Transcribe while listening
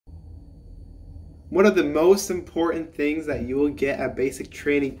one of the most important things that you will get at basic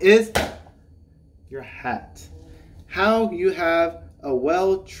training is your hat. How you have a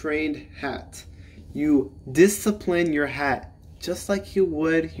well-trained hat. You discipline your hat just like you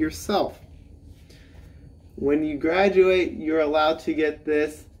would yourself. When you graduate, you're allowed to get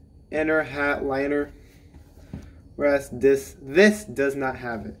this inner hat liner, whereas this does not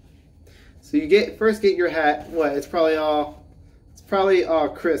have it. So you first get your hat. What? It's probably all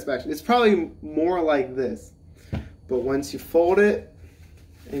crisp. Actually, it's probably more like this. But once you fold it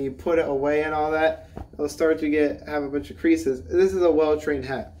and you put it away and all that, it'll start to have a bunch of creases. This is a well-trained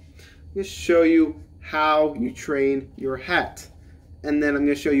hat. I'm going to show you how you train your hat, and then I'm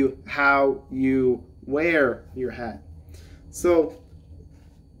going to show you how you wear your hat. So,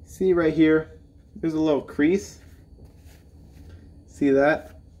 see right here, there's a little crease. See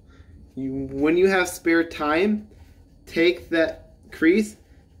that? When you have spare time, take that crease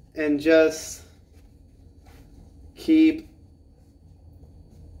and just keep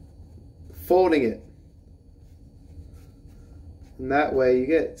folding it. And that way you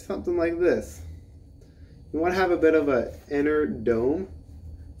get something like this. You want to have a bit of an inner dome.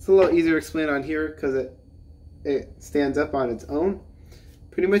 It's a little easier to explain on here because it stands up on its own.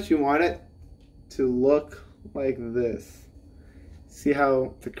 Pretty much you want it to look like this. See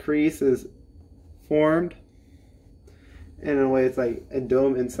how the crease is formed? And in a way it's like a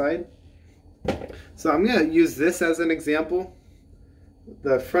dome inside. So I'm going to use this as an example.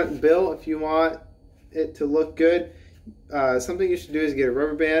 The front bill, if you want it to look good, something you should do is get a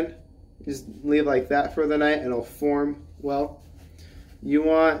rubber band. Just leave like that for the night and it'll form well. You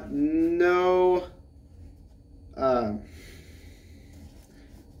want no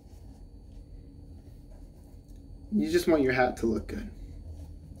you just want your hat to look good.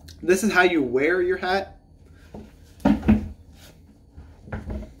 This is how you wear your hat.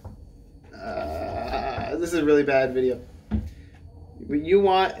 This is a really bad video. What you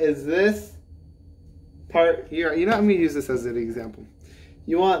want is this part here. You know, I'm going to use this as an example.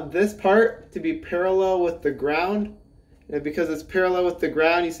 You want this part to be parallel with the ground. And because it's parallel with the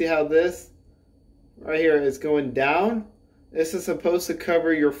ground, you see how this right here is going down? This is supposed to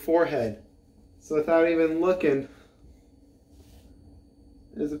cover your forehead. So without even looking,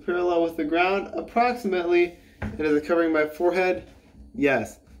 is it parallel with the ground? Approximately. And is it covering my forehead?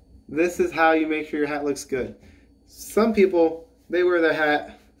 Yes. This is how you make sure your hat looks good. Some people, they wear their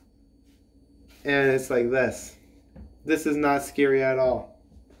hat and it's like this. This is not scary at all.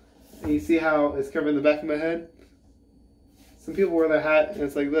 And you see how it's covering the back of my head? Some people wear their hat and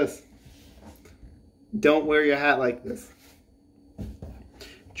it's like this. Don't wear your hat like this.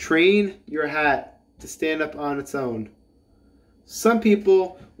 Train your hat to stand up on its own. Some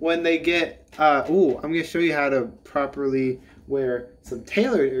people, when they get, I'm going to show you how to properly wear some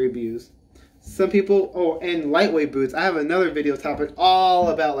tailored reviews. Some people, and lightweight boots. I have another video topic all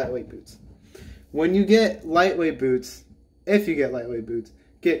about lightweight boots. When you get lightweight boots, if you get lightweight boots,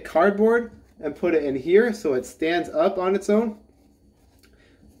 get cardboard and put it in here so it stands up on its own.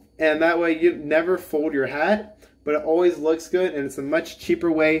 And that way you never fold your hat, but it always looks good, and it's a much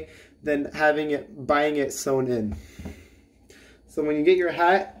cheaper way than buying it sewn in. So when you get your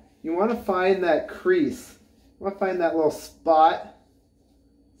hat, you want to find that crease. You want to find that little spot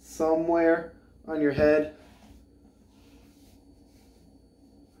somewhere on your head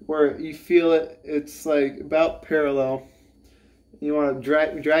where you feel it's like about parallel. You want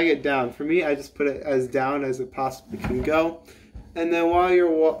to drag it down. For me, I just put it as down as it possibly can go. And then while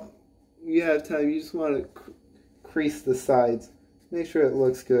you have time, you just want to crease the sides. Make sure it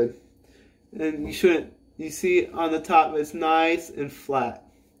looks good. And you see on the top, it's nice and flat.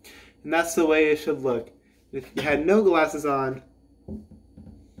 And that's the way it should look. If you had no glasses on,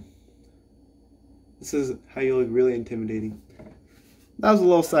 this is how you look really intimidating. That was a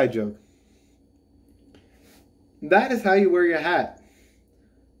little side joke. That is how you wear your hat.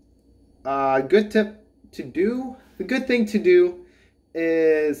 Good tip to do. The good thing to do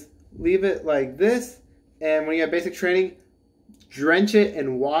is leave it like this, and when you have basic training, drench it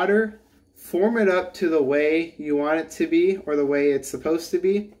in water, form it up to the way you want it to be or the way it's supposed to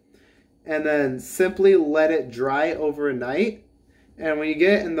be, and then simply let it dry overnight. And when you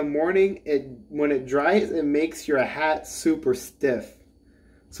get it in the morning, when it dries, it makes your hat super stiff.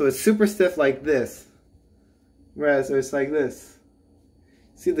 So it's super stiff like this, whereas it's like this.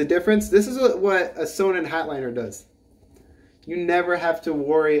 See the difference? This is what a sewn-in hat liner does. You never have to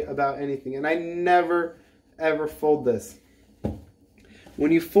worry about anything. And I never, ever fold this.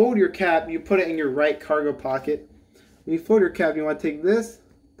 When you fold your cap, you put it in your right cargo pocket. When you fold your cap, you want to take this,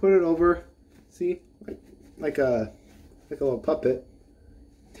 put it over, see, like a little puppet.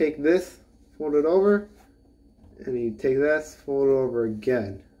 Take this, fold it over, and you take this, fold it over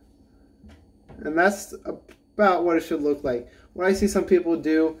again. And that's about what it should look like. What I see some people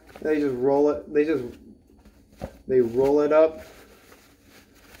do, they just roll it, they roll it up.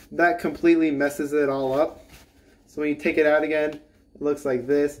 That completely messes it all up. So when you take it out again, it looks like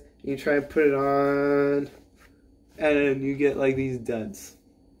this. You try and put it on, and you get like these dents.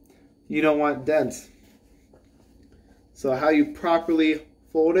 You don't want dents. So how you properly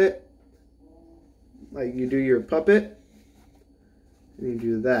fold it, like you do your puppet, and you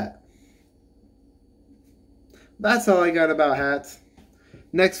do that. That's all I got about hats.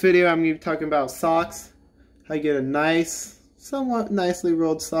 Next video, I'm going to be talking about socks. How you get a nice, somewhat nicely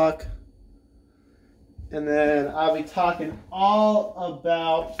rolled sock. And then I'll be talking all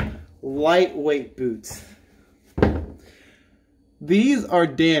about lightweight boots. These are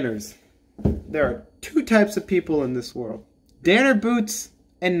Danners. There are two types of people in this world. Danner boots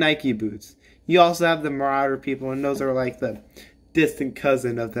and Nike boots. You also have the Marauder people, and those are like the distant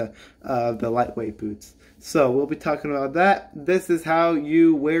cousin of the lightweight boots. So we'll be talking about that. This is how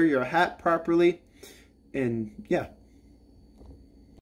you wear your hat properly. And yeah.